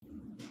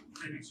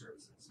streaming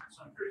services.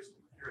 So I'm curious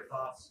to hear your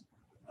thoughts.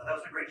 That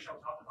was a great show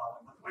top to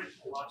bottom, but the way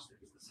people watched it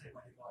was the same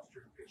way they watched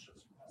your big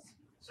shows for the last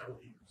several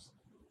years.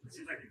 It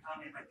seems like the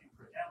economy might be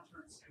for a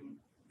downturn soon.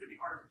 It'd be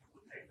harder for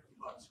people to pay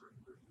 $50 for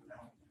a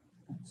now.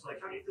 So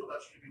like, how do you feel about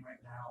streaming right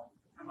now?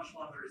 How much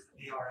longer is the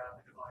VR app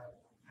like a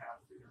viable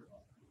path for your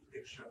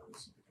big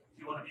shows?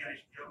 Do you want to be on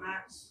HBO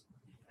Max?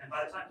 And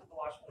by the time people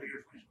watch full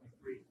year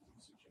 2023,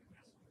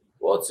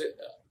 well, it's an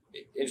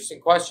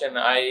interesting question.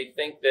 I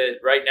think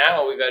that right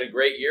now we've had a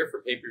great year for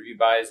pay-per-view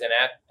buys, and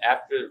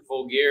after the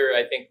full year,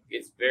 I think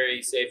it's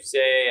very safe to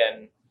say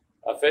and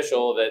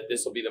official that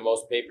this will be the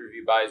most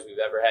pay-per-view buys we've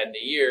ever had in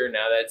a year.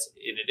 Now that's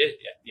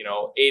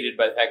aided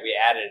by the fact we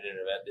added an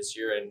event this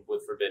year and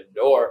with Forbidden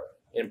Door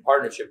in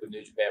partnership with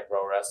New Japan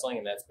Pro Wrestling,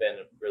 and that's been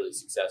a really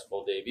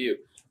successful debut.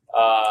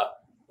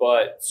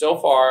 But so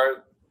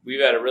far, we've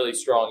had a really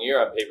strong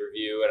year on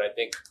pay-per-view, and I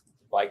think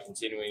by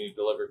continuing to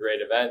deliver great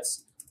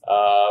events,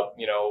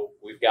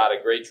 we've got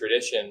a great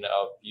tradition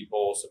of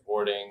people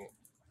supporting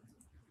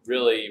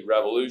really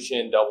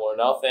Revolution, Double or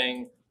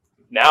Nothing.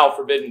 Now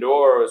Forbidden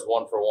Door is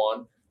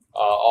 1-for-1,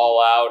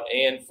 All Out,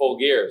 and Full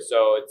Gear.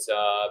 So it's,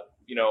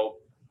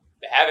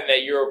 having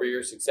that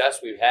year-over-year success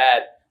we've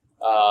had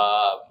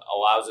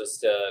allows us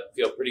to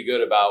feel pretty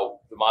good about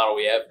the model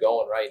we have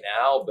going right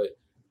now. But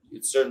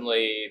it's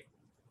certainly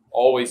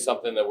always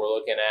something that we're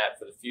looking at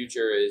for the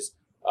future is,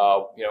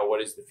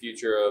 what is the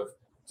future of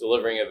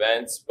delivering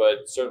events?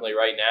 But certainly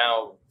right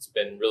now, it's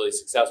been really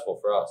successful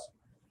for us.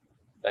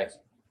 Thanks.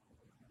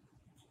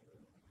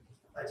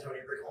 Hi, Tony.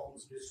 Rick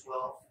Holmes, News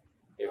 12.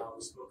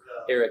 We spoke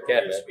Eric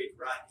right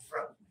in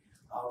front.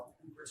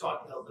 We're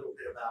talking a little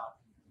bit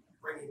about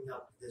bringing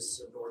up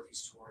this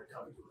Northeast tour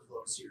coming to a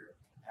close here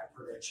at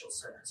Prudential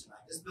Center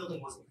tonight. This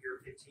building wasn't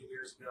here 15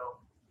 years ago.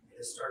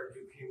 It has started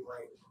to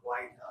accumulate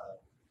quite an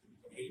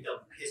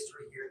AEW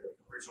history here. The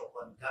original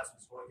Blood and Guts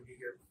was going to be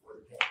here before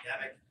the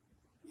pandemic.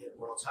 We had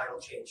world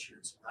title change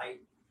here tonight.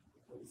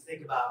 When you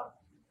think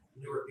about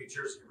Newark, New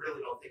Jersey, you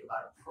really don't think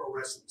about a pro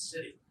wrestling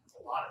city.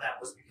 A lot of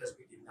that was because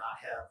we did not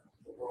have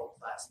a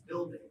world-class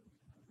building,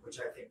 which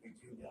I think we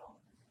do now.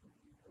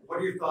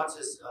 What are your thoughts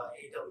as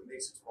AEW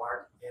makes its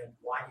mark, and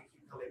why you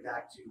keep coming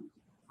back to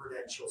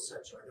Prudential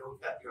Center? I know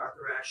we've got the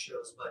Arthur Ashe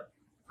shows, but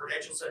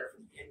Prudential Center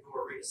for the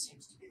indoor arena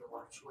seems to be the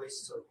one of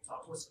choice. So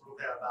talk to us a little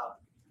bit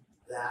about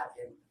that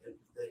and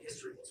the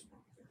history of this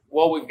one.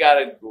 Well, we've got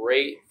a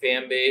great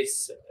fan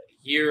base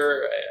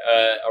here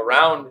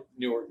around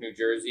Newark, New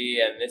Jersey,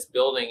 and this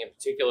building in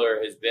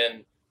particular has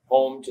been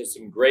home to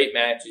some great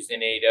matches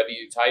in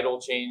AEW,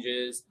 title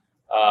changes.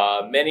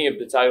 Many of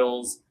the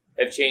titles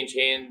have changed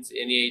hands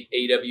in the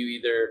AEW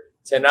either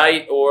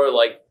tonight or,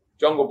 like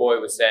Jungle Boy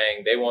was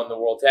saying, they won the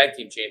World Tag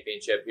Team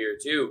Championship here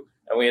too.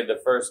 And we had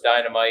the first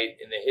Dynamite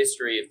in the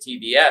history of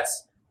TBS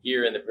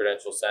here in the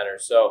Prudential Center.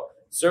 So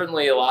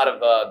certainly a lot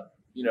of,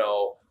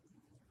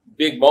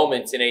 big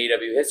moments in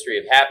AEW history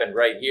have happened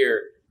right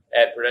here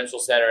at Prudential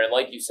Center. And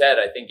like you said,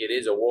 I think it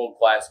is a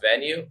world-class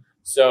venue.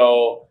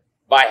 So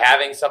by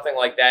having something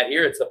like that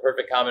here, it's the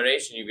perfect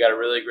combination. You've got a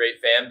really great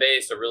fan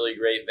base, a really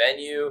great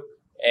venue,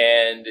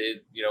 and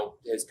it,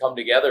 has come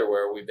together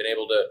where we've been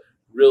able to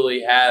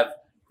really have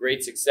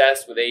great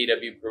success with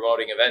AEW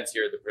promoting events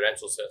here at the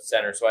Prudential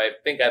Center. So I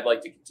think I'd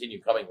like to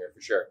continue coming here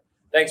for sure.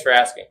 Thanks for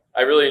asking.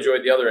 I really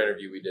enjoyed the other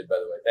interview we did, by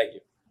the way. Thank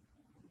you.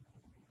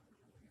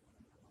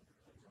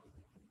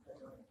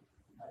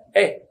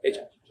 Hey,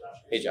 Josh.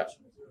 Hey, Josh.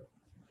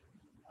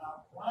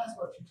 I want to ask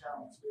about two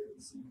talents we haven't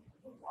seen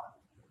in a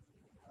while.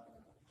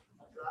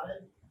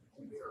 Andrade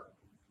and Miro.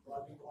 A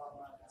lot of people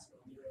online ask about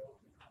Miro.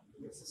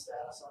 What's the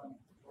status on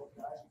both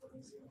guys?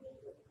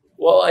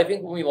 Well, I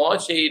think when we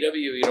launched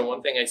AEW,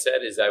 one thing I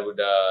said is I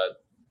would,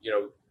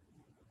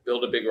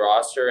 build a big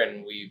roster,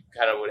 and we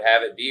kind of would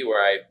have it be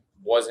where I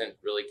wasn't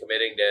really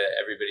committing to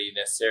everybody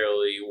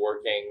necessarily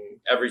working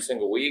every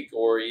single week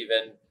or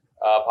even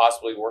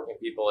possibly working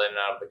people in and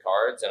out of the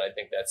cards. And I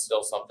think that's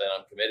still something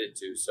I'm committed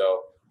to.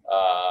 So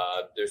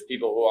there's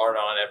people who aren't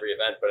on every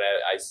event, but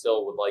I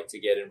still would like to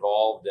get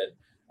involved. And,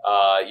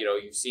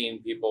 you've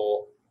seen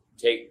people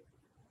take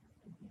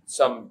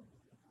some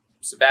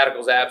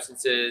sabbaticals,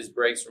 absences,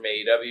 breaks from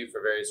AEW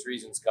for various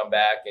reasons, come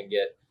back and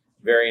get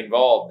very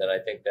involved. And I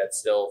think that's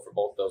still, for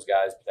both those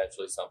guys,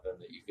 potentially something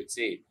that you could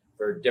see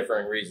for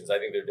differing reasons. I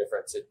think they're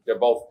different. They're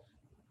both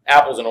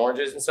apples and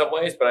oranges in some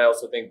ways, but I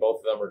also think both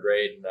of them are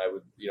great, and I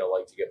would,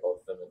 like to get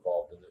both of them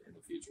involved in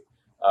the future.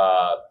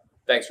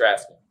 Thanks for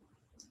asking.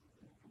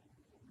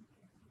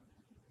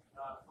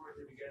 Before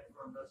we begin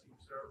from Wrestling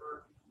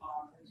Observer,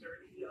 is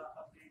there any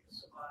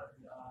updates on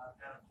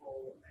Adam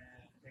Cole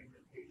and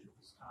Hangman Page at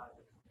this time?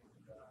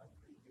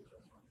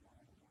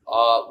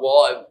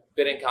 Well, I've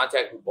been in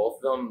contact with both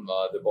of them.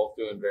 They're both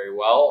doing very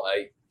well.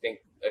 I think,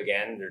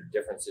 again, they're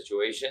different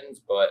situations,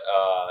 but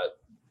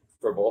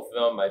for both of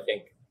them, I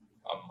think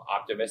I'm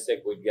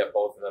optimistic we'd get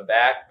both of them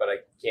back, but I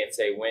can't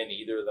say when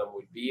either of them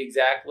would be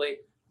exactly.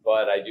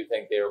 But I do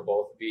think they will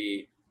both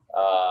be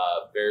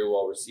very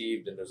well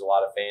received, and there's a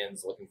lot of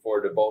fans looking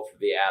forward to both of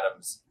the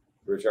Adams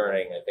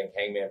returning. I think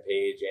Hangman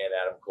Page and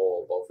Adam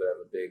Cole both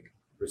have a big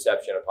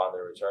reception upon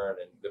their return.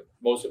 And the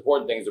most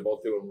important thing is they're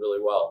both doing really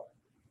well.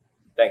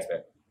 Thanks,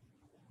 man.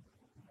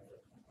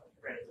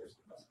 Granted, there's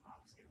less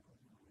honesty.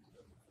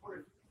 What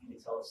if you can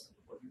tell us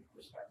what your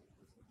perspective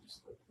is on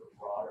just the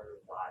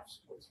broader live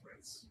sports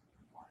rights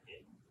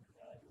market in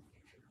the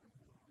future?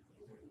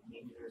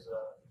 Maybe there's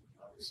a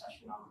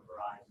recession on the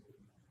horizon.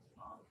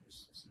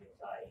 There's some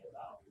anxiety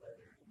about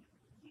whether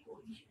people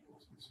industry will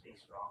stay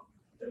strong.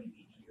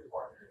 WBD, your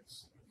partner,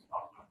 is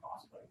talking about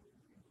cost cutting.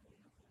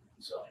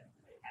 So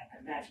I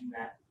imagine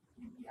that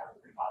you have a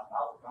pretty positive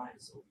outlook on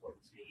it. So what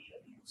is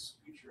AEW's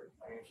future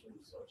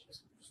financially? So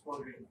just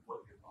wondering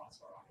what your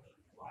thoughts are on the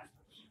live.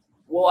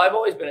 Well, I've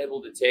always been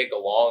able to take a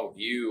long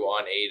view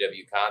on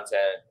AEW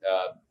content.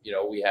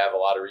 We have a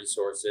lot of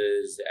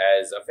resources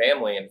as a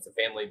family, and it's a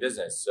family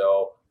business.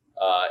 So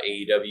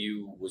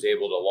AEW was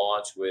able to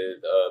launch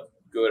with a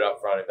good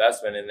upfront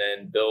investment and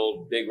then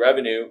build big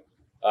revenue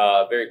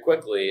very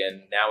quickly.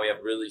 And now we have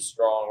really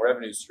strong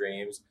revenue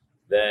streams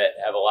that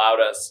have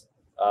allowed us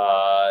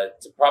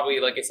to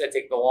probably, like I said,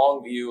 take the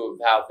long view of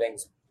how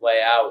things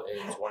play out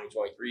in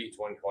 2023,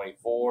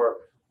 2024.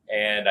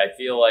 And I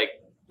feel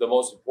like the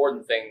most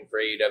important thing for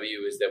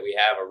AEW is that we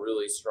have a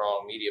really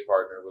strong media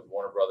partner with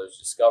Warner Brothers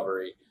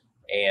Discovery.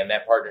 And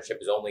that partnership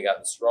has only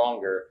gotten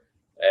stronger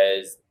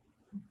as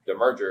the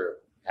merger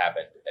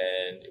happened.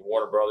 And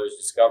Warner Brothers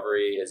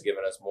Discovery has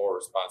given us more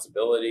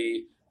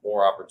responsibility,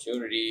 more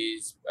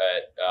opportunities,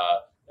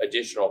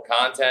 additional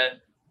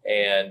content.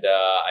 And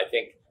I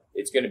think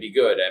it's going to be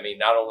good. I mean,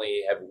 not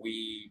only have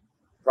we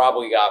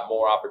probably got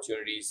more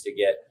opportunities to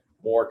get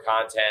more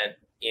content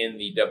in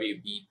the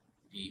WBD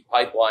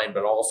pipeline,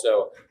 but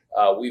also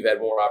we've had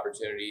more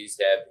opportunities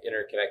to have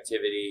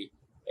interconnectivity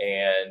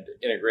and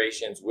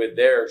integrations with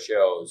their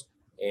shows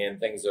and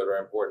things that are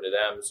important to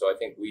them. So I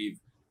think we've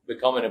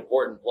become an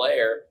important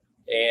player.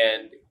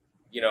 And,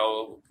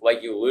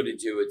 like you alluded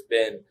to, it's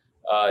been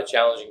a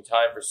challenging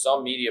time for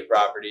some media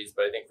properties,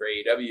 but I think for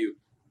AEW,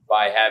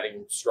 by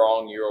having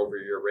strong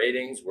year-over-year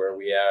ratings where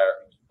we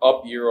are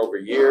up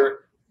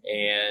year-over-year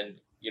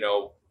and,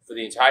 for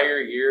the entire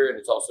year, and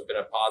it's also been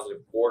a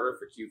positive quarter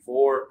for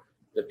Q4.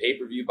 The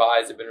pay-per-view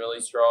buys have been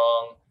really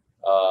strong.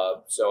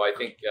 So I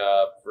think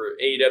for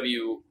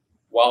AEW,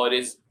 while it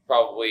is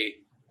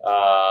probably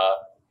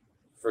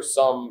for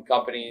some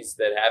companies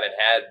that haven't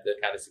had the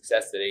kind of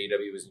success that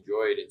AEW has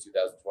enjoyed in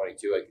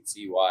 2022, I could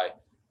see why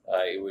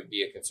it would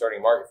be a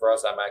concerning market for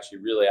us. I'm actually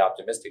really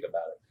optimistic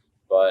about it.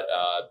 But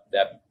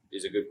that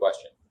is a good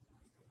question.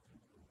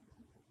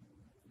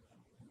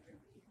 Hey,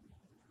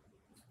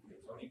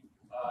 Tony.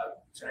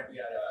 Tonight we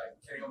had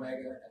Kenny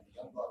Omega and the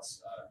Young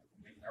Bucks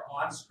making their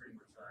on-screen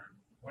return.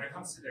 When it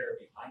comes to their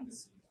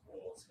behind-the-scenes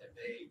roles, have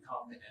they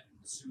come and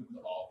assumed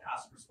all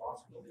past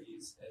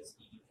responsibilities as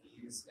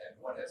EVPs,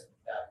 and what has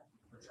that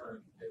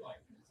return been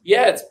like?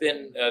 Yeah, it's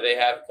been they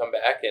have come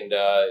back and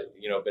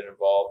been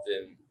involved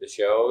in the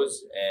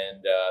shows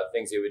and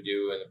things they would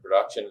do in the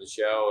production of the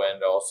show,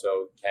 and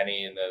also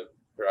Kenny in the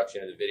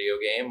production of the video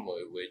game,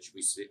 which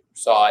we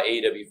saw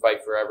AEW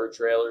Fight Forever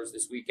trailers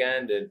this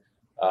weekend, and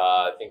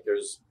I think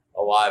there's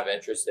a lot of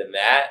interest in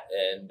that,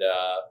 and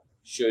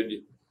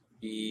should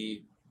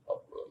be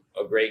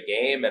a great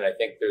game. And I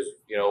think there's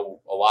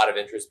a lot of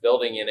interest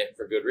building in it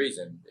for good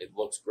reason. It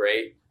looks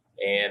great,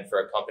 and for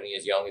a company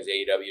as young as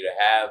AEW to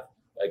have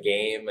a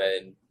game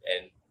and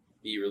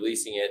be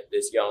releasing it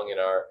this young in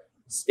our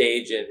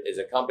stage as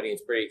a company,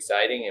 it's pretty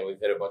exciting, and we've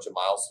hit a bunch of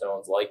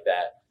milestones like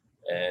that,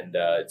 and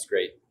it's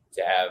great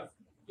to have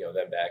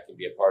them back and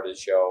be a part of the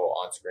show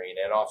on screen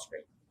and off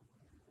screen.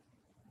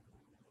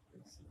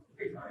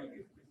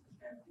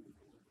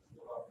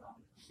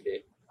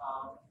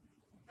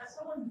 As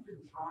someone who's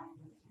been trying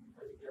to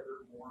put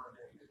together more of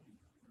a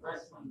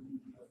wrestling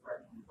media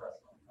friendly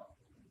wrestling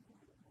company,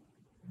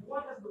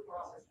 what has the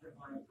process been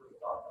like for the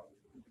thought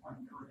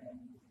on your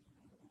end,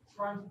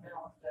 trying to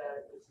balance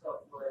that with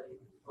stuff like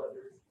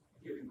whether it's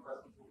giving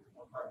wrestling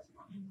more privacy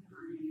on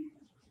injuries,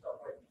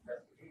 stuff like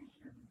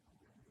investigation?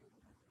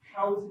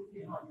 How has it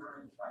been on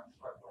your end trying to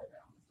strike that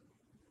balance?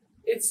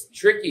 It's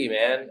tricky,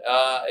 man.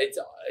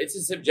 It's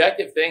a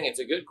subjective thing. It's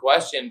a good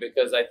question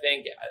because I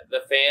think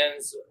the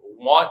fans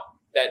want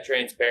that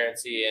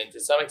transparency, and to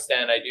some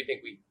extent, I do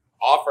think we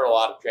offer a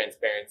lot of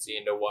transparency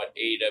into what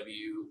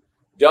AEW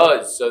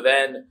does. So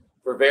then,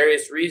 for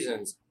various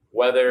reasons,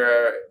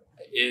 whether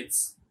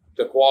it's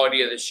the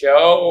quality of the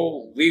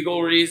show,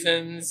 legal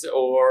reasons,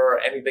 or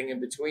anything in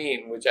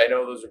between, which I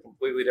know those are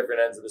completely different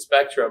ends of the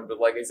spectrum, but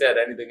like I said,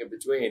 anything in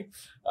between,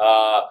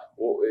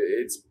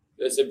 it's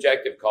a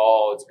subjective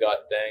call, it's a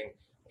gut thing,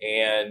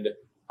 and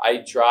I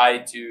try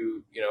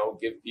to,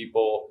 give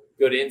people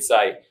good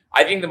insight.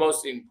 I think the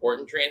most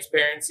important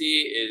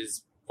transparency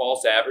is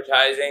false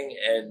advertising,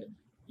 and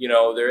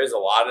there is a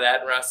lot of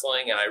that in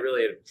wrestling, and I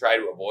really try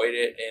to avoid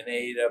it in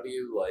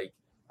AEW. Like,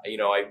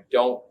 I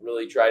don't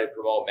really try to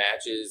promote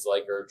matches,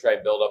 or try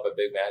to build up a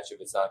big match if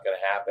it's not going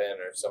to happen,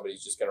 or if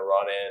somebody's just going to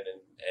run in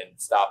and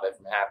stop it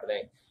from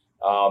happening.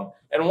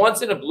 And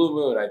once in a blue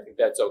moon, I think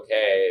that's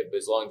okay, but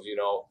as long as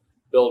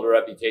build a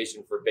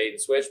reputation for bait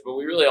and switch, but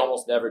we really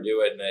almost never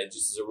do it. And it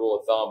just as a rule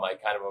of thumb, I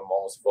kind of am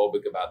almost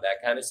phobic about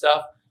that kind of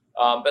stuff.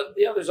 But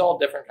there's all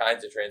different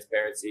kinds of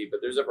transparency,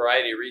 but there's a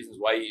variety of reasons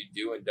why you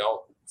do and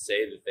don't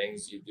say the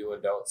things you do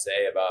and don't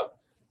say about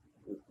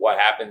what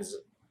happens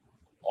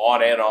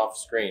on and off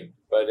screen.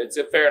 But it's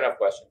a fair enough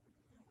question.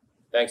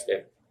 Thanks,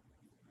 Dave.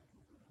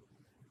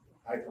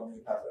 Hi, Tony.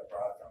 Patrick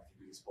Pratt from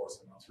TV Sports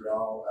in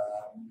Montreal.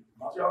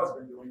 Montreal has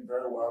been doing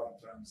very well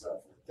in terms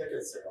of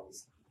ticket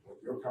sales with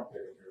your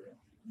competitor.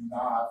 You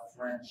now have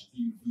French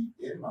TV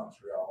in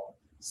Montreal.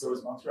 So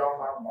is Montreal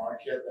now a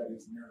market that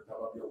is near the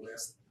top of your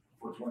list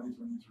for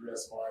 2023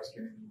 as far as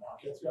Canadian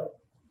markets go?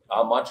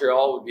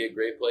 Montreal would be a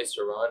great place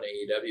to run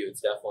AEW.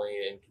 It's definitely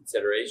in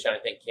consideration. I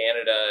think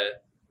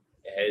Canada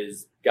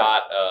has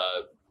got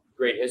a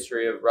great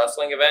history of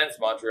wrestling events.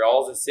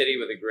 Montreal is a city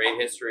with a great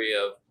history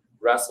of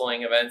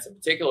wrestling events, in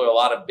particular, a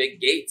lot of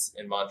big gates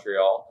in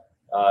Montreal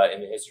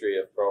in the history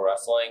of pro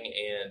wrestling.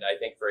 And I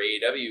think for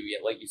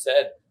AEW, like you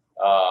said,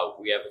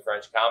 we have the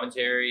French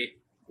commentary.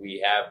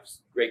 We have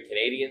great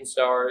Canadian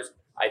stars.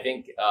 I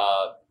think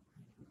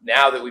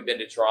now that we've been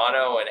to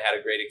Toronto and had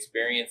a great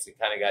experience and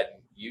kind of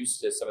gotten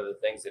used to some of the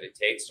things that it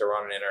takes to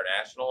run an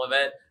international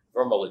event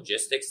from a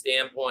logistics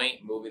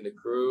standpoint, moving the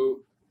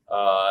crew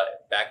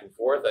back and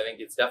forth, I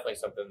think it's definitely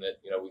something that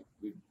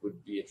we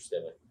would be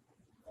interested in.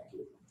 Thank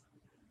you.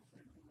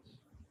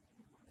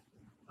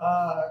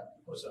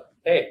 What's up?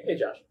 Hey,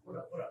 Josh. What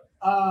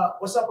up?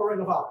 What's up, a Ring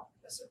of Honor?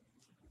 That's it.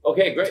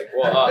 Okay, great.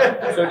 Well,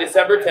 so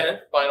December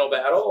 10th, final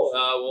battle.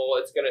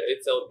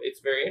 It's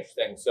very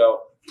interesting.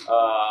 So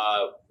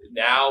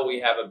now we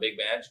have a big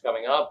match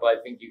coming up. I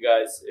think you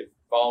guys, if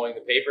following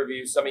the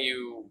pay-per-view, some of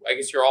you, I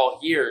guess you're all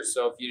here.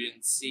 So if you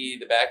didn't see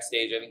the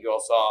backstage, I think you all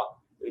saw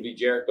it'll be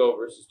Jericho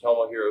versus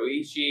Tomohiro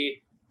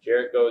Ishii.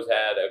 Jericho's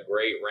had a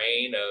great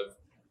reign of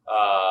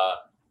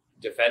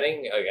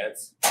defending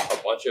against a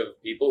bunch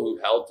of people who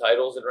held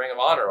titles in Ring of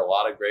Honor, a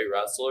lot of great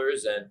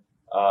wrestlers, and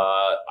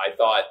I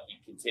thought he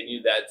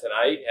continued that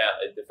tonight,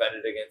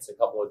 defended against a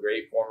couple of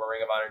great former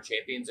Ring of Honor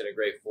champions in a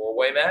great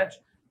four-way match,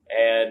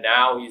 and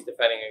now he's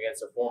defending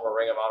against a former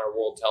Ring of Honor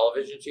World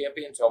Television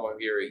Champion,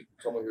 Tomohiro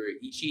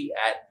Ishii,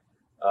 at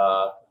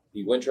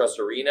the Wintrust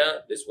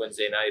Arena this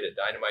Wednesday night at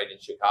Dynamite in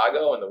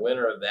Chicago, and the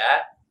winner of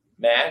that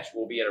match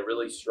will be in a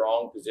really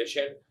strong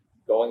position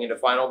going into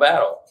Final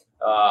Battle.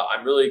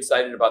 I'm really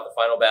excited about the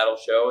Final Battle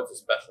show. It's a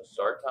special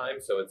start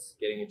time, so it's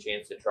getting a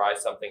chance to try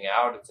something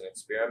out. It's an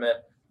experiment.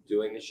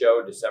 Doing the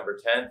show December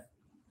 10th,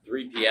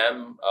 3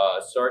 p.m.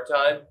 Start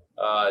time.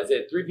 Is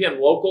it 3 p.m.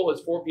 local?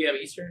 It's 4 p.m.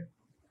 Eastern?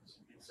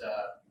 It's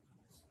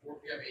 4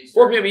 p.m. Eastern.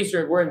 4 p.m.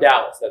 Eastern. We're in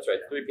Dallas. That's right.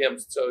 3 p.m.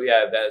 So,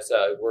 yeah,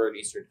 we're at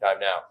Eastern time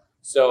now.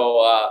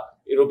 So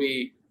it'll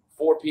be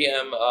 4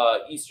 p.m.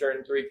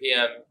 Eastern, 3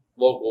 p.m.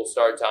 local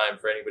start time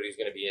for anybody who's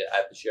going to be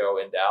at the show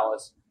in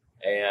Dallas.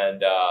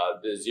 And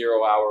the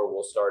 0 hour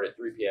will start at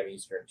 3 p.m.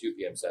 Eastern, 2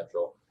 p.m.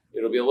 Central.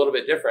 It'll be a little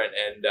bit different,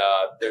 and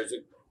there's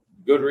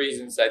good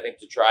reasons, I think,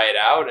 to try it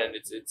out, and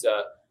it's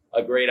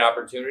a great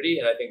opportunity,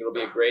 and I think it'll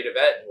be a great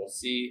event. And we'll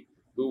see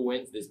who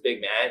wins this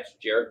big match,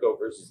 Jericho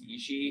versus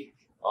Ishii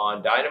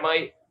on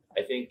Dynamite.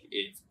 I think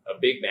it's a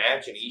big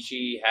match, and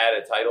Ishii had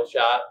a title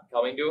shot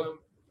coming to him.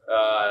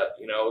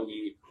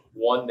 He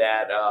won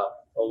that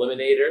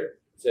eliminator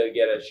to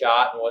get a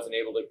shot and wasn't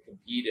able to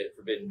compete at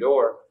Forbidden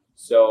Door.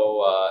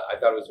 So I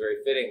thought it was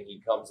very fitting. He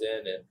comes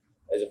in, and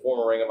as a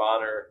former Ring of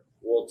Honor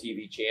World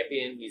TV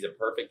champion, he's a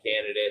perfect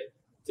candidate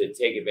to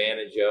take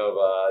advantage of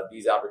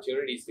these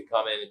opportunities to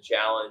come in and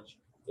challenge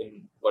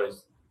in what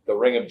is the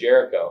Ring of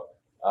Jericho.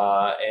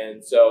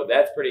 And so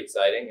that's pretty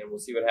exciting, and we'll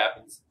see what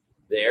happens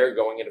there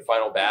going into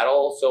Final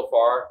Battle. So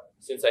far,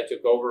 since I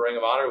took over Ring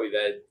of Honor, we've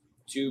had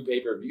 2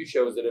 pay-per-view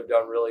shows that have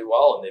done really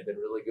well, and they've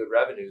been really good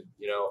revenue.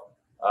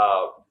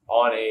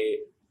 On a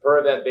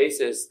per-event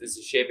basis, this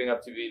is shaping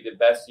up to be the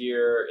best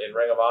year in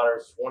Ring of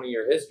Honor's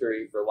 20-year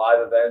history for live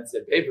events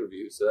and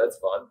pay-per-view, so that's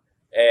fun.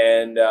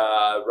 And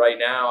right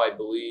now, I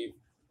believe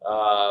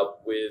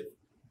with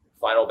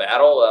Final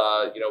Battle,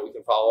 we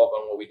can follow up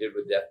on what we did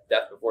with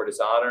Death Before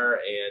Dishonor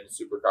and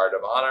Supercard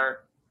of Honor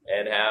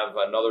and have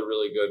another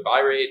really good buy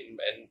rate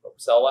and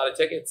sell a lot of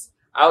tickets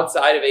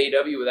outside of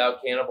AEW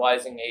without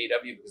cannibalizing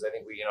AEW, because I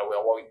think we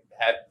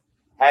have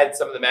had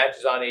some of the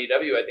matches on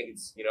AEW. I think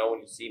it's,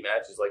 when you see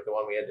matches like the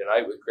one we had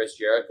tonight with Chris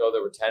Jericho,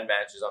 there were 10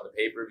 matches on the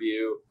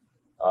pay-per-view.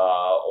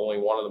 Only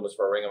one of them was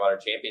for a Ring of Honor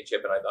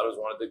Championship, and I thought it was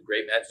one of the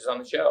great matches on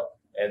the show.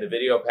 And the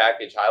video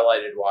package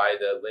highlighted why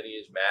the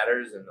lineage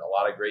matters, and a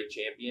lot of great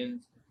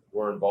champions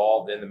were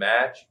involved in the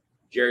match.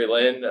 Jerry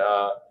Lynn,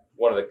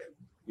 one of the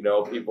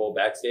people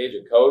backstage,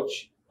 a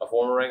coach, a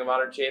former Ring of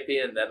Honor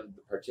champion, and then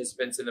the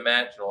participants in the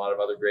match, and a lot of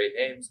other great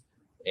names.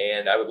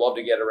 And I would love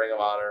to get a Ring of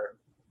Honor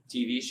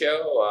TV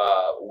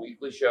show, a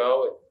weekly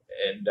show,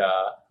 and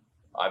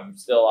I'm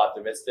still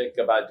optimistic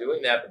about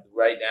doing that. But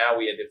right now,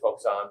 we had to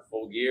focus on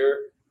Full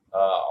Gear,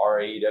 our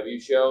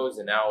AEW shows,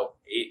 and now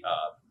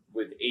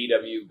with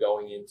AEW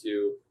going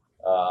into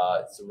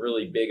some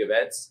really big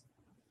events,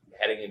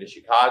 heading into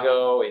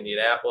Chicago,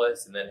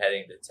 Indianapolis, and then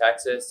heading to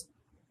Texas.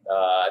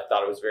 I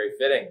thought it was very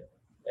fitting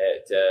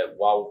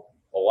While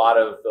a lot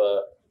of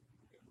the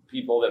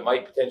people that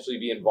might potentially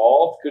be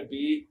involved could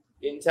be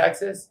in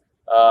Texas,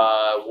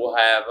 we'll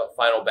have a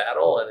final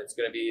battle, and it's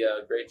going to be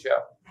a great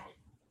show.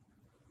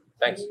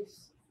 Thanks.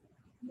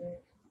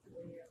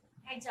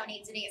 Hi,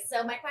 Tony, Denise.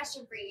 So my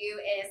question for you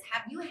is,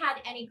 have you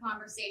had any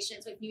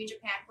conversations with New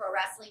Japan Pro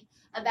Wrestling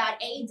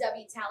about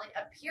AEW talent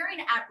appearing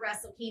at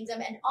Wrestle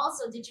Kingdom? And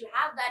also, did you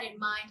have that in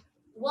mind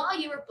while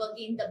you were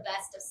booking the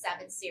Best of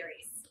 7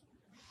 series?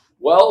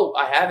 Well,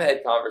 I have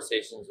had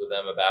conversations with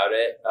them about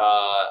it.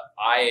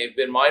 I've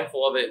been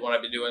mindful of it when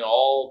I've been doing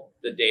all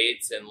the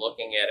dates and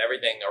looking at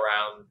everything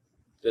around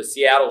the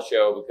Seattle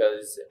show,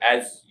 because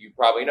as you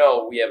probably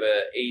know, we have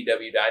a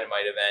AEW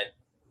Dynamite event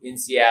in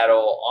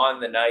Seattle on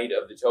the night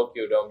of the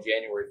Tokyo Dome,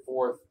 January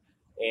 4th.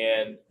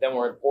 And then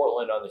we're in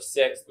Portland on the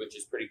 6th, which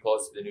is pretty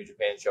close to the New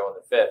Japan show on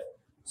the 5th.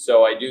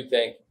 So I do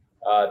think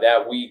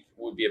that week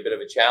would be a bit of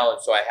a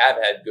challenge. So I have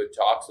had good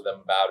talks with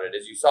them about it.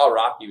 As you saw,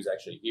 Rocky was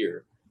actually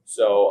here.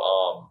 So,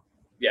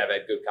 yeah, I've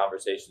had good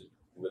conversations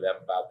with them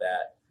about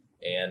that.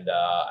 And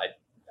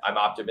I'm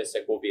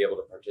optimistic we'll be able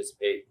to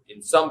participate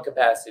in some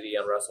capacity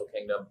on Wrestle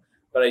Kingdom.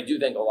 But I do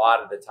think a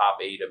lot of the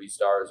top AEW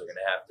stars are going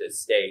to have to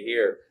stay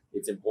here.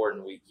 It's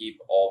important we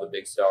keep all the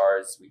big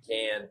stars we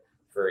can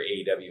for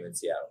AEW in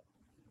Seattle.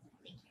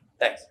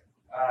 Thanks.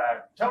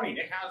 Tony,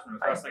 Nick Hausman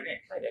with Wrestling Inc.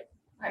 Hi, Nick.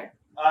 Hi.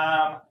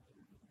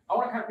 I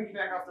want to kind of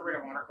piggyback off the Ring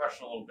of Honor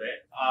question a little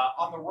bit.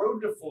 On the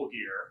road to Full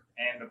Gear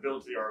and the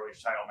build to the ROH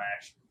title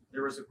match,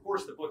 there was, of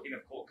course, the booking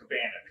of Colt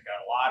Cabana that got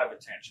a lot of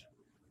attention.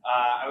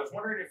 I was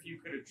wondering if you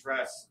could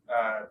address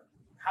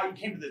how you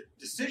came to the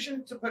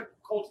decision to put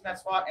Colt in that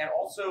spot, and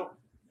also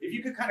if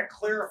you could kind of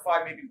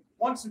clarify maybe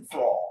once and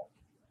for all,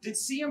 did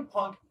CM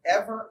Punk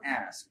ever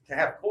ask to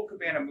have Colt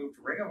Cabana move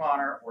to Ring of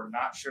Honor or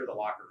not share the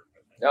locker room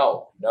with him?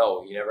 No,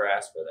 he never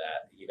asked for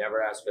that.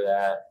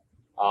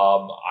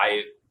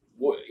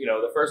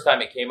 The first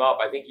time it came up,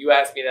 I think you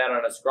asked me that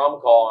on a scrum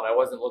call, and I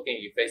wasn't looking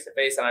at you face to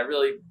face, and I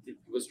really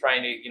was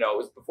trying to, it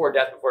was before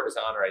Death Before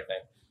Dishonor, I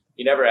think.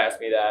 He never asked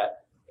me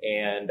that,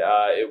 and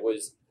I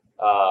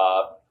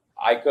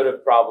could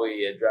have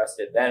probably addressed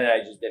it then, and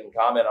I just didn't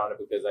comment on it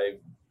because I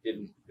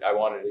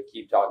wanted to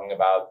keep talking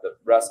about the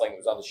wrestling that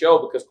was on the show,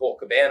 because Colt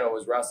Cabana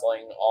was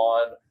wrestling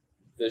on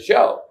the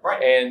show.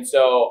 Right. And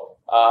so,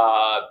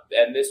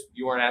 and this,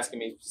 you weren't asking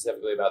me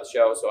specifically about the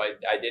show, so I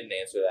didn't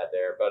answer that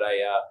there, but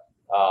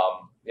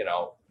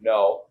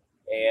no.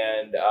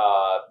 And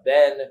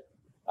then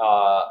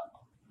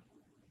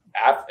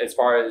as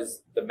far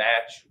as the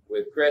match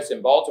with Chris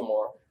in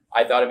Baltimore,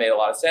 I thought it made a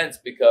lot of sense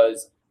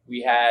because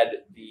we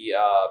had the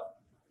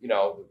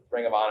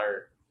Ring of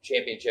Honor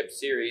Championship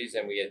Series,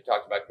 and we had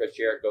talked about Chris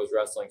Jericho's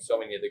wrestling so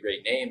many of the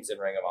great names in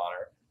Ring of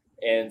Honor.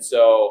 And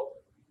so,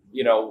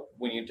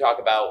 when you talk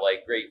about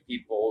like great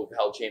people who've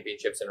held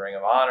championships in Ring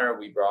of Honor,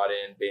 we brought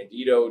in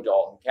Bandito,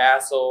 Dalton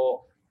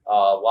Castle, a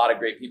lot of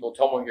great people.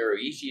 Tomohiro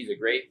Ishii is a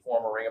great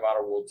former Ring of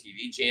Honor World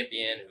TV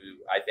champion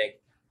who I think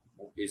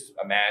is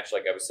a match,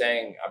 like I was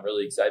saying, I'm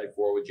really excited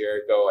for with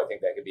Jericho. I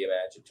think that could be a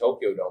match, a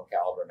Tokyo Dome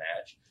caliber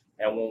match.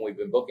 And when we've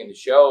been booking the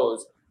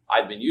shows,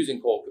 I've been using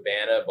Colt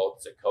Cabana both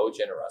as a coach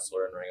and a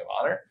wrestler in Ring of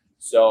Honor.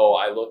 So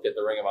I looked at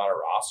the Ring of Honor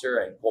roster,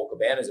 and Colt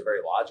Cabana is a very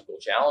logical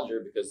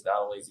challenger because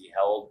not only has he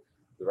held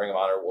the Ring of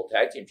Honor World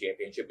Tag Team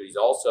Championship, but he's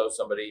also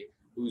somebody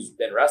who's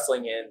been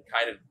wrestling in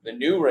kind of the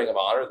new Ring of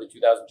Honor. The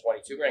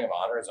 2022 Ring of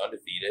Honor is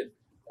undefeated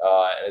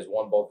and has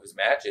won both his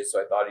matches. So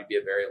I thought he'd be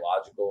a very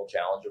logical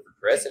challenger for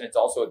Chris, and it's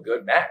also a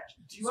good match.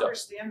 Do you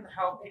understand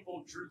how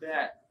people drew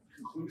that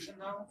conclusion,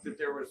 though, that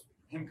there was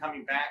him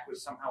coming back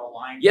was somehow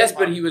aligned? Yes,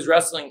 but he was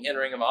wrestling in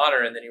Ring of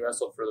Honor, and then he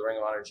wrestled for the Ring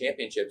of Honor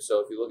Championship.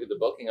 So if you look at the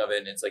booking of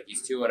it, it's like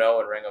he's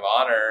 2-0 in Ring of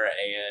Honor,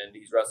 and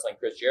he's wrestling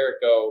Chris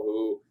Jericho,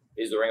 who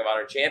is the Ring of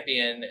Honor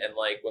champion. And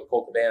like when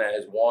Colt Cabana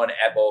has won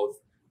at both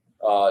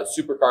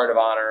Supercard of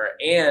Honor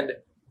and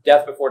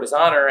Death Before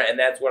Dishonor, and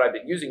that's what I've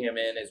been using him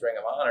in is Ring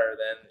of Honor,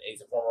 then he's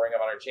a former Ring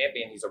of Honor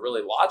champion. He's a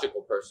really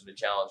logical person to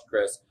challenge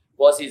Chris.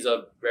 Plus, he's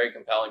a very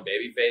compelling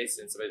babyface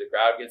and somebody the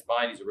crowd gets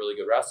behind. He's a really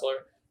good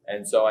wrestler.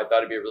 And so I thought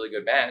it'd be a really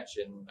good match,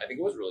 and I think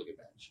it was a really good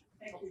match.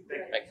 Thank you.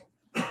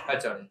 Hi,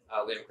 Tony.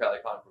 Liam Crowley,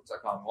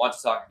 comicbooks.com. I want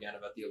to talk again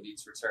about the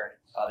Elite's return.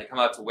 They come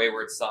out to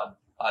Wayward Son.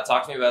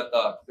 Talk to me about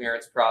the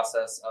clearance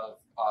process of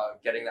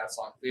getting that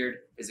song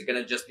cleared. Is it going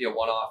to just be a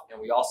one-off?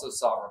 And we also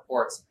saw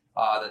reports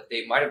that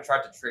they might have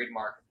tried to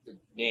trademark the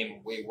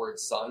name Wayward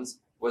Sons.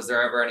 Was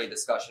there ever any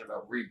discussion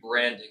about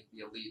rebranding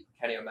the Elite,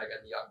 Kenny Omega,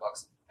 and the Young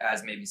Bucks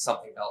as maybe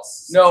something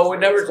else? No, we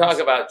never talk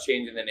about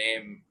changing the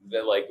name.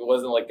 That like it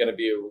wasn't like going to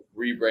be a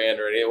rebrand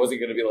or anything. It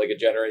wasn't going to be like a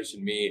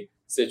Generation Me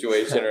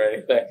situation or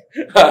anything.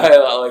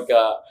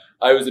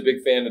 I was a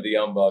big fan of the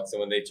Young Bucks,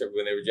 and when they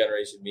were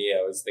Generation Me,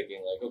 I was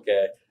thinking like,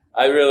 okay,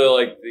 I really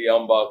like the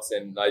Young Bucks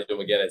and Nigel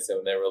McGuinness, and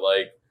when they were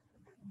like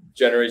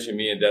Generation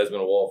Me and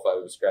Desmond Wolfe, I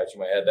was scratching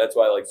my head. That's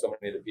why I like so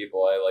many of the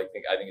people. I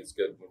think it's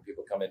good when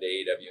people come into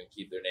AEW and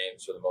keep their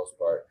names for the most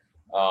part.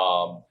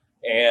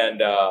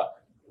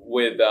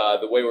 With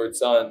the Wayward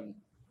Son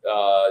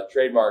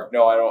trademark,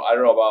 no, I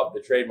don't know about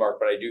the trademark,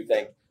 but I do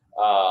think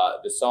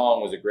the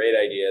song was a great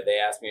idea. They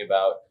asked me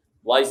about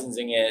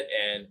licensing it,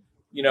 and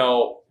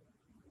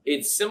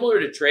it's similar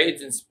to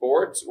trades in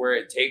sports where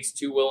it takes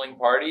two willing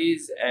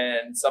parties,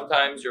 and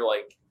sometimes you're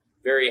like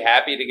very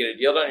happy to get a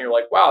deal done. You're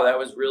like, wow, that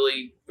was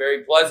really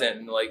very pleasant,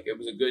 and like it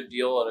was a good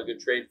deal and a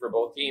good trade for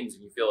both teams,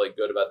 and you feel like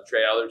good about the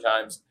trade. Other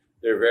times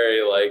they're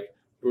very like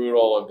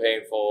brutal and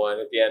painful, and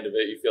at the end of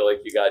it you feel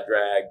like you got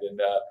dragged, and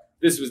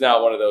this was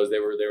not one of those. They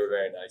were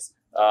very nice.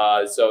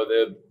 So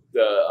the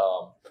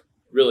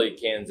really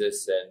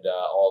Kansas and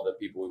all the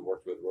people we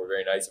worked with were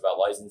very nice about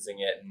licensing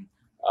it, and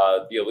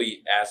the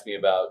Elite asked me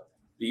about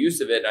the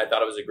use of it, and I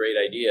thought it was a great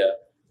idea,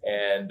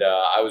 and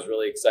I was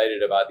really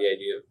excited about the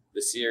idea of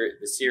the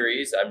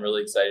series. I'm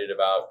really excited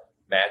about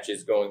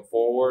matches going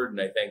forward,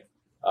 and I think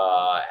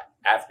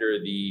after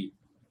the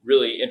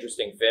really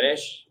interesting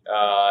finish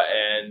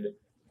and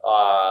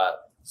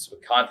some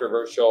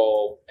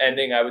controversial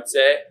ending, I would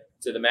say,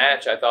 to the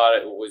match, I thought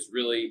it was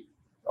really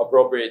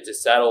appropriate to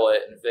settle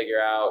it and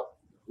figure out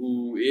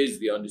who is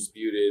the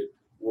undisputed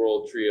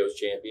World Trios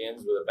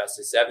champions with a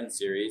best-of-7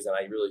 series, and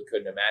I really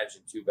couldn't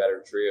imagine two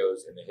better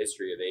trios in the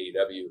history of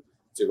AEW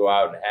to go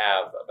out and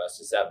have a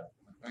best-of-7.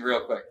 And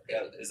real quick,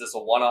 is this a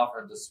one-off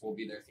or this will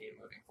be their theme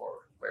moving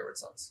forward, Wayward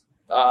Sons?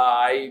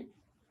 I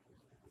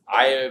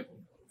am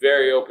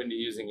very open to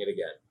using it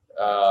again,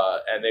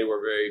 and they were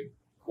very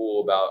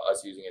cool about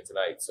us using it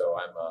tonight, so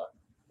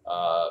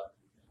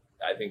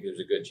I think there's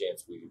a good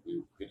chance we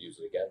could use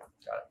it again.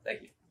 Got it.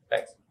 Thank you.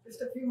 Thanks.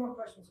 Just a few more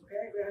questions,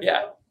 okay? Go ahead.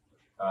 Yeah.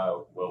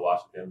 Will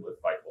Washington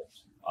with Fightful.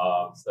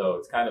 So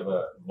it's kind of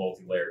a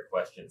multi-layered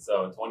question.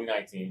 So in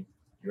 2019,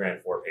 you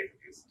ran 4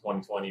 pay-per-views.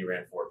 2020, you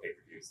ran 4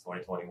 pay-per-views.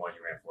 2021,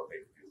 you ran 4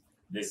 pay-per-views.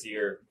 This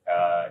year,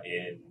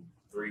 in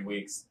 3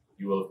 weeks,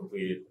 you will have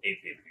completed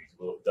 8 pay-per-views.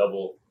 You will have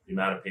doubled the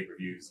amount of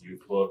pay-per-views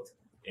you've booked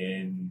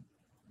in.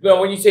 No,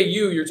 when you say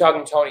you're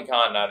talking Tony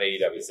Khan, not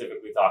AEW.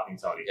 Specifically talking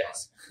Tony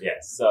Yes. Khan.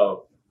 Yes.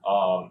 So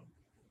I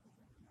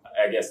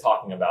guess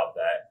talking about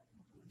that,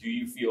 do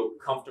you feel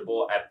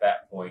comfortable at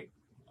that point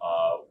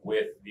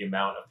with the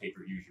amount of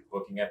pay-per-views you're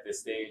booking at this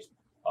stage?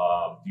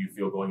 Do you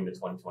feel going into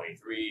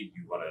 2023,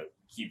 you want to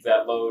keep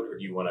that load, or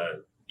do you want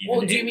to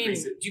even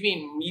increase it? Do you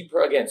mean me?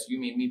 You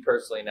mean me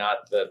personally,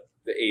 not the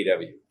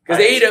AEW? Because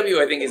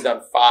AEW, I think, has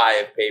done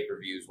 5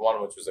 pay-per-views.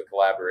 One which was a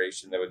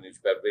collaboration that with New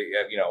Japan.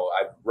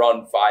 I've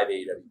run 5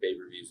 AEW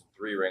pay-per-views,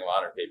 3 Ring of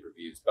Honor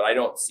pay-per-views, but I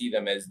don't see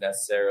them as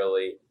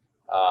necessarily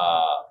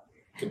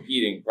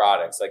competing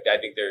products. Like I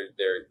think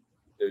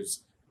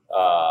there's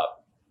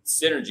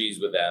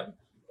synergies with them,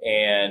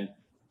 and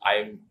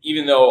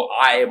even though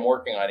I am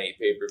working on 8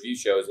 pay-per-view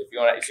shows, if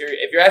you're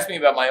asking me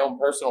about my own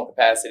personal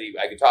capacity,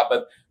 I could talk.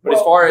 But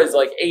as far as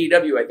like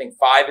AEW, I think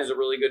 5 is a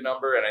really good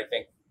number, and I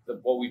think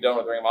what we've done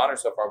with Ring of Honor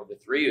so far with the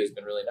 3 has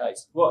been really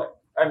nice.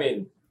 Well, I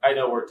mean, I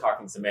know we're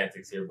talking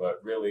semantics here,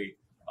 but really,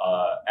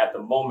 at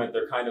the moment,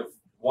 they're kind of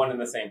one and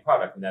the same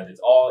product, and that it's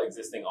all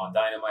existing on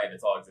Dynamite,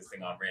 it's all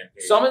existing on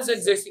Rampage. Some is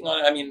existing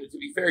on. I mean, to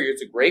be fair,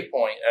 it's a great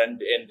point, and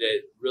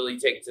to really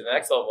take it to the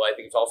next level, I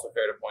think it's also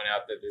fair to point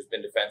out that there's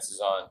been defenses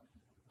on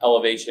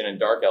Elevation and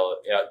Dark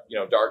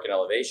and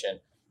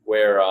Elevation,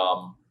 where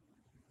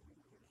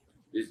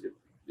is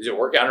it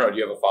working? I don't know. Do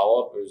you have a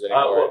follow up, or is it?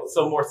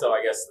 So more so,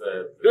 I guess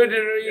No.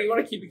 You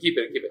want to keep it.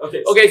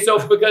 Okay. Okay. So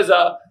because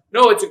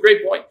no, it's a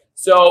great point.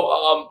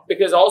 So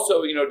because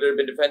also there have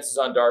been defenses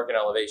on Dark and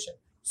Elevation.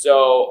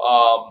 So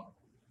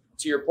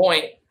to your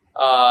point,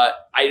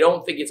 I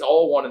don't think it's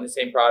all one and the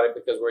same product,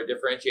 because where it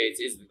differentiates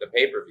is the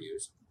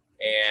pay-per-views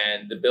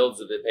and the builds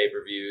of the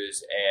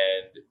pay-per-views,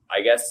 and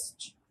I guess.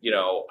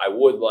 I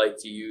would like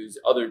to use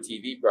other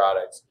TV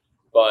products,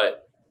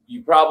 but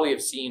you probably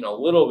have seen a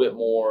little bit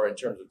more in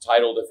terms of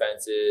title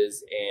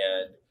defenses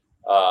and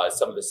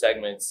some of the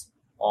segments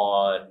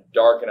on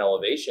Dark and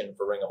Elevation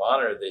for Ring of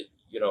Honor that,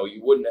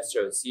 you wouldn't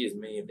necessarily see as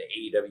many of the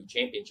AEW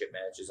championship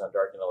matches on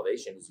Dark and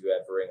Elevation as you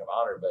had for Ring of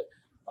Honor. But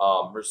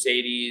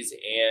Mercedes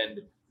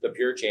and the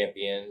Pure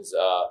Champions,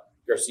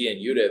 Garcia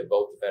and Yuta, have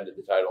both defended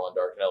the title on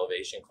Dark and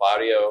Elevation.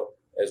 Claudio,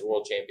 as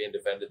world champion,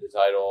 defended the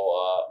title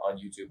on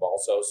YouTube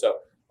also. So,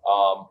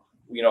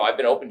 I've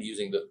been open to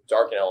using the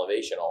Dark and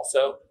Elevation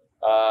also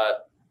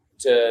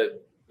to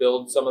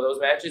build some of those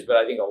matches. But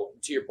I think,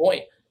 to your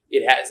point,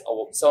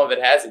 some of it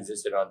has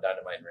existed on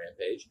Dynamite and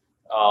Rampage.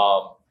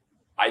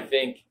 I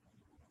think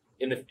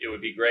it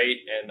would be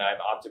great, and I'm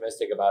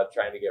optimistic about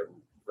trying to get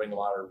Ring of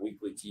Honor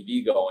weekly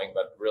TV going.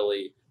 But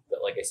really,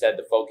 like I said,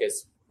 the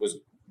focus was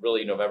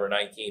really November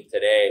 19th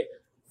today,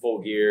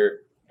 Full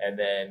Gear, and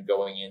then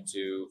going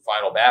into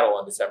Final Battle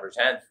on December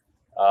 10th.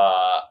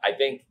 I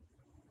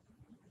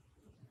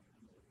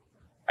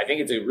think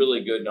it's a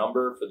really good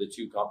number for the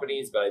two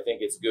companies, but I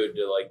think it's good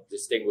to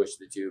distinguish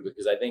the two,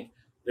 because I think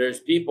there's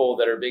people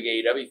that are big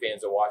AEW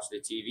fans that watch the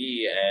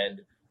TV,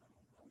 and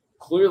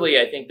clearly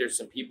I think there's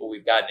some people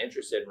we've gotten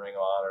interested in Ring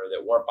of Honor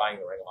that weren't buying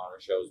the Ring of Honor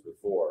shows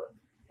before.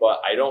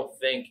 But I don't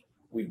think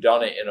we've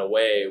done it in a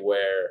way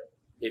where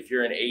if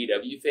you're an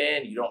AEW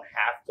fan, you don't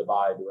have to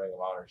buy the Ring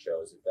of Honor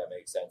shows, if that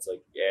makes sense.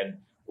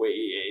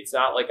 It's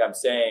not like I'm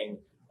saying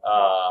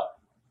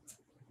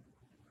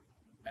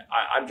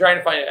I'm trying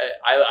to find.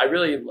 I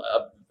really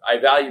I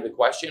value the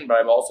question, but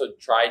I've also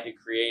tried to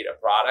create a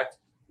product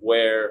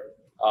where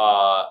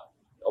a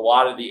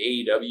lot of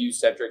the AEW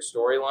centric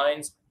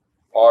storylines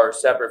are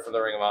separate from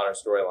the Ring of Honor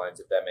storylines,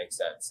 if that makes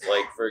sense.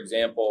 Like, for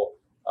example,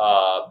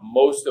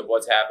 most of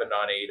what's happened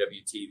on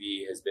AEW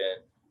TV has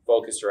been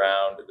focused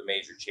around the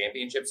major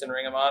championships in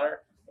Ring of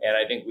Honor. And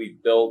I think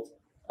we've built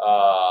a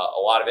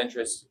lot of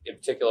interest, in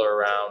particular,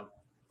 around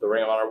the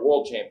Ring of Honor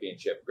World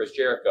Championship, Chris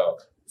Jericho.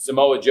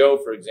 Samoa Joe,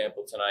 for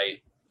example,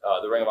 tonight,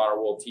 the Ring of Honor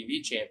World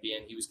TV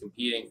Champion, he was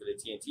competing for the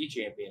TNT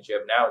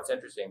Championship. Now it's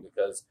interesting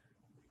because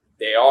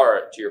they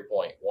are, to your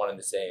point, one and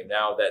the same.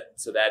 Now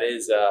that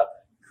is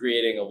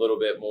creating a little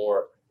bit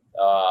more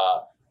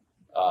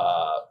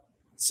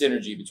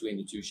synergy between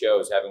the two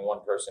shows, having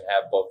one person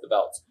have both the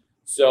belts.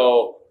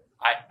 So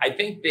I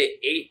think that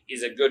 8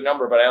 is a good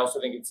number, but I also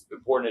think it's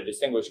important to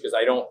distinguish because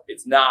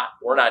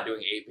we're not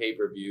doing 8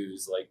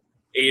 pay-per-views. Like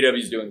AEW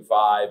is doing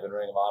 5 and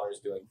Ring of Honor is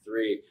doing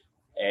 3.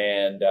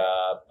 And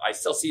I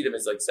still see them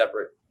as like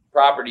separate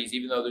properties,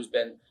 even though there's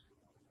been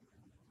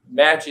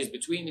matches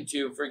between the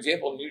two. For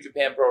example, New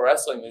Japan Pro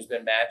Wrestling, there's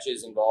been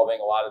matches involving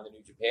a lot of the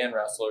New Japan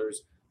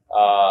wrestlers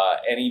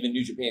and even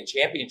New Japan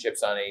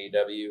championships on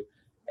AEW,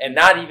 and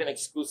not even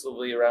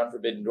exclusively around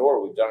Forbidden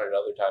Door. We've done it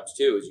other times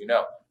too, as you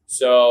know.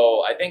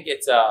 So I think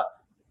it's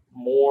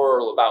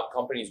more about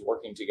companies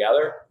working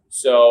together.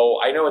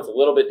 So I know it's a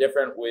little bit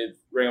different with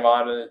Ring of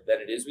Honor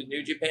than it is with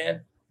New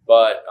Japan,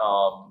 but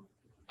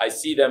I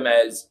see them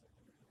as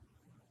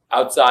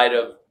outside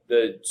of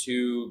the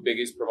 2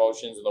 biggest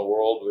promotions in the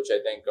world, which I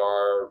think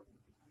are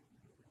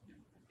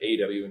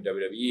AEW and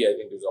WWE. I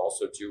think there's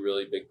also 2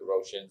 really big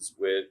promotions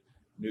with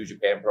New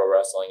Japan Pro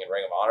Wrestling and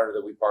Ring of Honor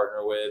that we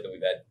partner with, and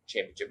we've had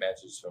championship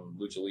matches from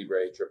Lucha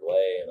Libre,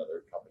 AAA, and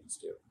other companies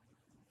too.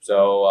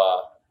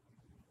 So,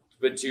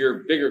 but to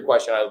your bigger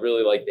question, I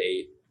really like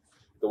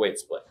the way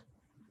it's split.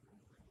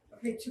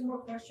 Okay, 2 more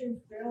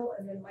questions, Bill,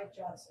 and then Mike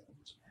Johnson.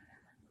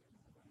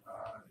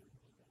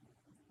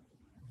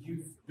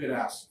 You've been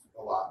asked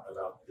a lot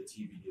about the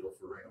TV deal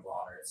for Ring of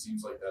Honor. It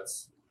seems like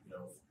that's,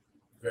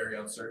 very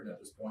uncertain at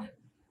this point.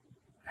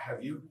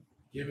 Have you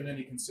given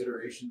any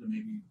consideration to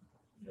maybe,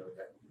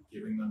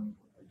 giving them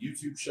a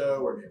YouTube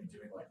show or maybe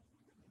doing like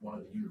one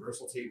of the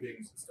Universal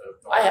tapings instead of?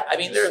 I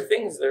mean, there are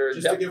things that are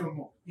just to give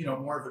them,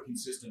 more of a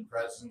consistent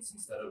presence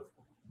instead of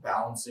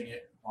balancing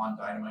it on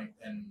Dynamite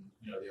and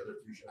the other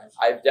 3 shows.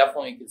 I've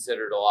definitely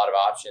considered a lot of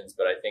options,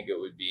 but I think it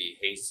would be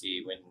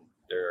hasty when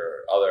there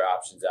are other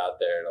options out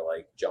there to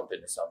like jump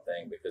into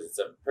something because it's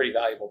a pretty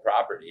valuable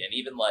property. And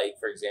even like,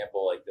 for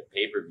example, like the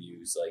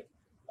pay-per-views, like,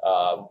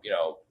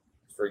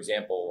 for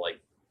example,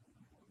 like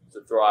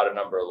to throw out a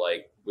number,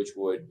 like which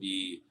would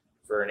be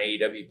for an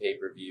AEW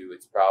pay-per-view,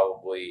 it's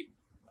probably,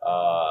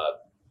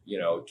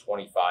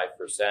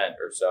 25%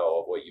 or so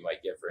of what you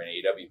might get for an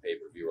AEW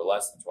pay-per-view or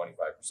less than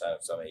 25%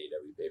 of some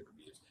AEW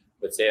pay-per-views.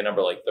 But say a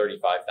number like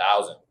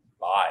 35,000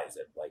 buys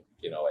at like,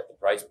 at the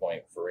price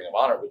point for Ring of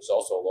Honor, which is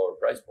also a lower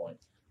price point,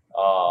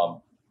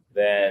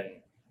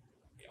 then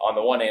on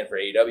the one hand for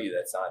AEW,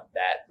 that's not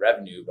that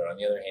revenue, but on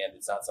the other hand,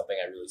 it's not something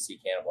I really see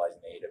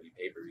cannibalizing the AEW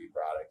pay-per-view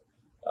product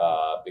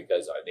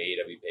because the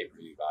AEW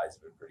pay-per-view buys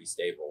have been pretty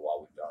stable while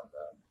we've done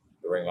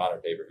the Ring of Honor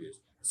pay-per-views.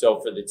 So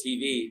for the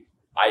TV,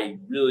 I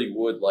really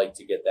would like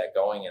to get that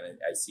going, and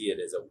I see it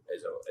as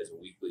a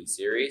weekly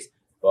series,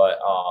 but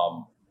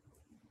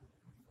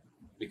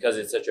because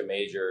it's such a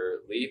major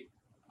leap,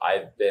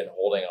 I've been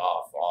holding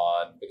off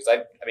on because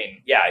I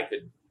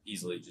could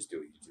easily just do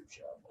a YouTube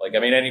show. Like,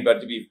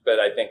 anybody but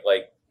I think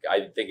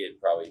it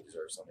probably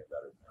deserves something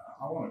better.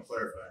 I want to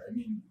clarify.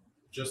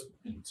 Just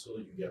until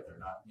you get there,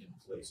 not in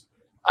place.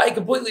 I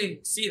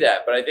completely see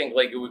that, but I think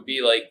it would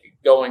be like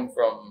going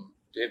from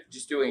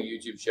just doing a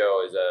YouTube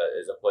show as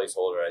a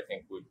placeholder. I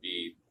think would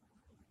be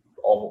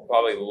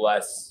probably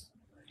less.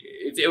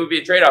 It would be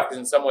a trade-off because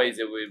in some ways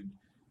it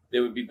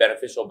would be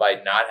beneficial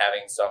by not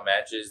having some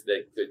matches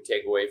that could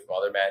take away from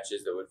other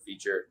matches that would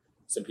feature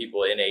some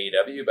people in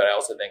AEW. But I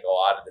also think a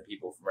lot of the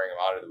people from Ring of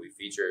Honor that we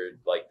featured,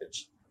 like the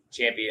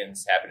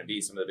champions, happen to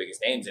be some of the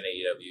biggest names in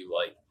AEW,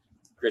 like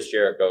Chris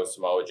Jericho,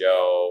 Samoa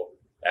Joe,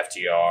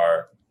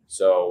 FTR.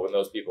 So when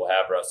those people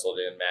have wrestled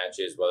in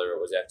matches, whether it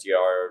was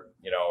FTR,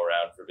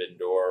 around Forbidden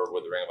Door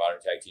with the Ring of Honor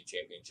Tag Team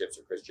Championships,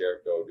 or Chris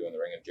Jericho doing the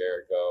Ring of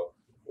Jericho,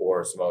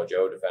 or Samoa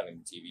Joe defending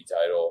the TV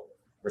title,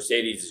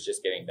 Mercedes is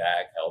just getting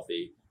back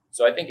healthy.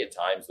 So I think at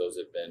times those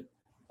have been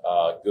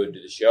good to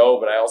the show,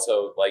 but I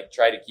also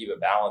try to keep a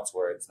balance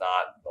where it's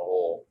not the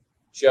whole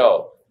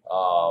show.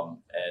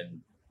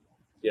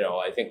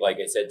 I think,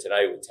 like I said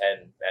tonight, with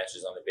 10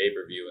 matches on the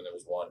pay-per-view, and there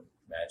was one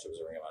match that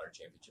was a Ring of Honor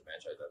Championship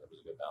match, I thought that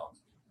was a good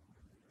balance.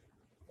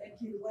 Thank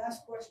you.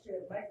 Last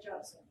question, Mike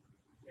Johnson.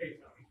 Hey,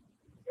 Tommy.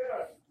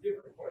 Got a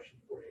different question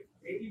for you.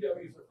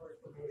 AEW is the first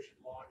promotion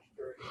launched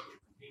during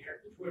the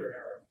Twitter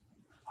era.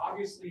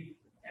 Obviously,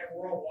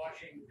 we're all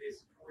watching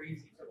this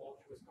crazy,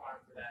 tumultuous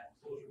time for that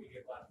social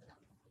media platform.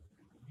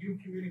 You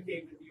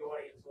communicate with the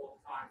audience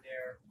all the time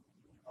there.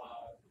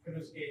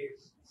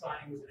 Konosuke's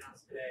signing was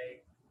announced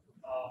today.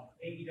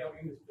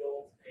 AEW has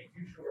built a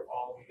huge Twitter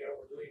following. You got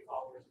over 1 million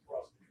followers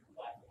across the different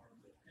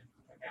platforms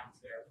and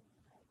accounts there.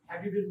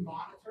 Have you been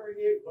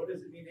monitoring it? What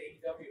does it mean to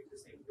AEW if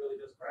this thing really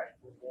does crash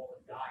to a wall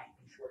and die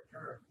in short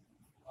term?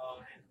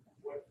 And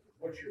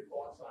what's your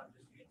thoughts on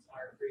just the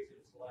entire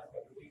craziness the last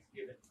couple of weeks,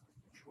 given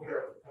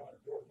Twitter becoming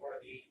a core part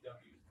of the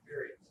AEW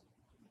experience?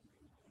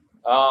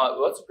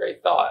 Well, that's a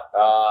great thought.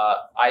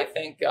 I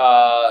think,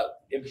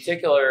 in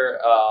particular,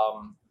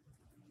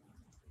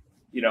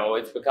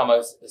 it's become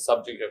a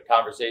subject of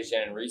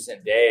conversation in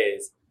recent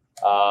days.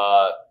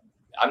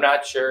 I'm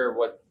not sure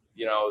what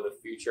the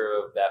future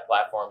of that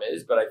platform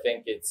is, but I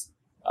think it's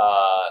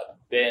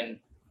been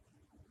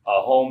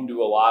a home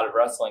to a lot of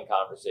wrestling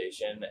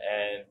conversation,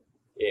 and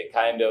it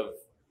kind of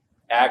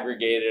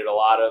aggregated a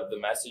lot of the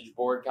message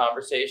board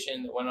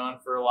conversation that went on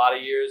for a lot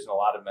of years, and a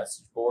lot of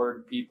message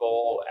board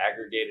people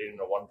aggregated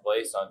into one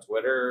place on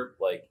Twitter,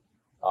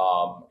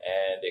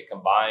 and it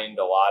combined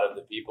a lot of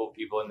the people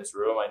in this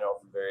room I know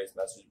from various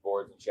message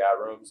boards and chat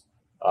rooms,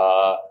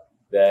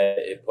 that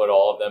it put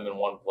all of them in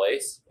one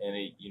place in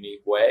a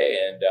unique way.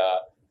 And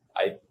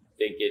I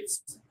think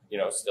it's,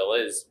 still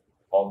is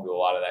home to a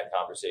lot of that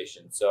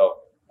conversation. So,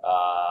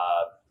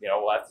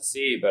 we'll have to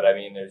see. But I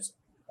mean, there's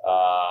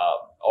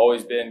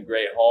always been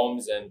great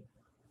homes, and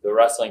the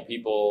wrestling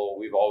people,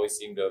 we've always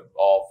seemed to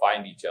all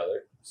find each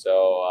other.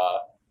 So,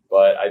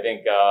 but I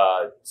think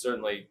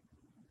certainly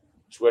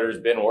Twitter's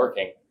been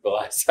working the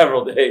last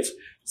several days.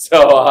 So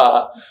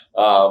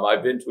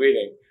I've been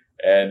tweeting,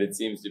 and it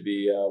seems to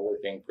be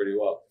working pretty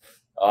well.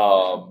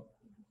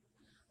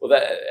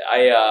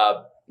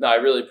 I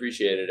really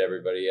appreciate it,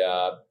 everybody.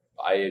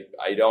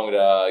 I don't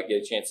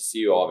get a chance to see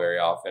you all very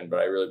often, but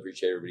I really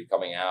appreciate everybody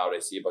coming out. I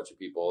see a bunch of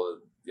people,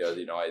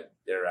 I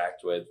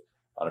interact with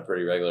on a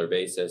pretty regular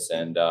basis,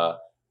 and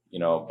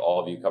all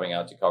of you coming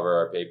out to cover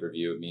our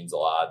pay-per-view, it means a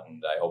lot,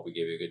 and I hope we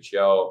gave you a good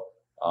show.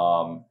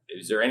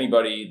 Is there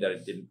anybody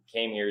that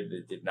came here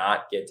that did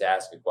not get to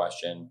ask a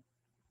question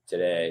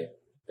today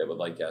that would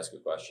like to ask a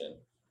question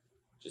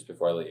just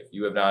before I leave?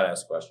 You have not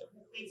asked a question.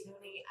 Hey,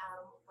 Tony,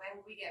 when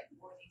will we get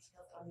more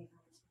details on the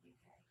events in the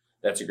UK?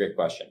 That's a great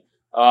question.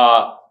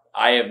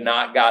 I have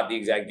not got the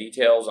exact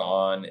details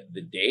on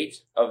the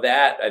date of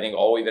that. I think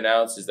all we've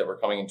announced is that we're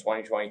coming in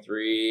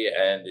 2023,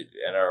 and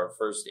our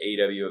first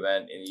AEW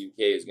event in the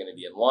UK is going to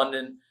be in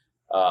London.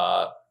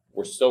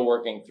 We're still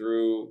working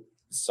through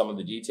some of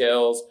the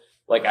details.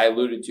 Like I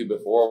alluded to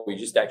before, we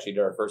just actually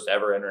did our first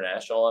ever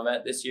international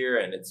event this year,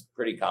 and it's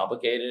pretty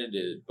complicated,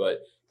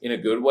 but in a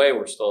good way.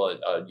 We're still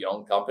a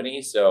young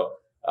company, so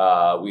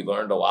we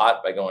learned a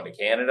lot by going to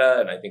Canada,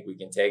 and I think we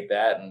can take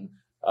that and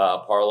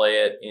parlay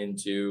it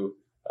into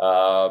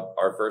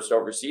our first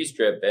overseas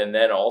trip. And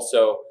then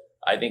also,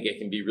 I think it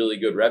can be really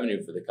good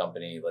revenue for the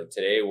company. Like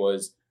today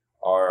was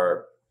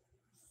our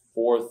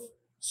fourth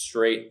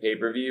straight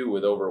pay-per-view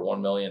with over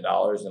 $1 million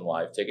in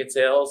live ticket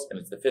sales. And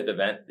it's the fifth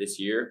event this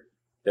year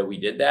that we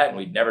did that. And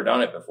we'd never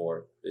done it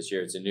before. This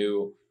year, it's a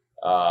new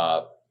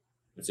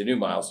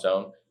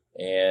milestone.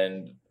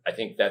 And I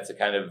think that's the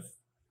kind of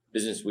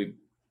business we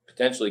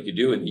potentially could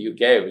do in the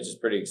UK, which is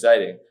pretty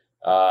exciting.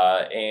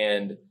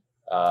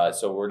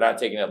 So we're not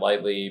taking it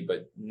lightly,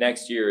 but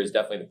next year is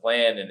definitely the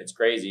plan. And it's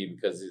crazy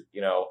because,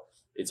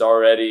 it's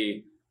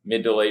already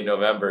mid to late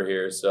November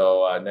here.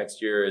 So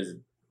next year is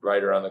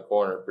right around the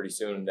corner. Pretty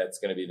soon, that's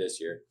going to be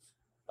this year.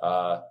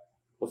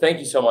 Well, thank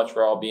you so much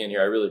for all being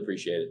here. I really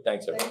appreciate it.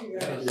 Thanks, everyone.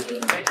 Thank you,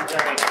 guys. Thank you,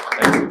 Jerry.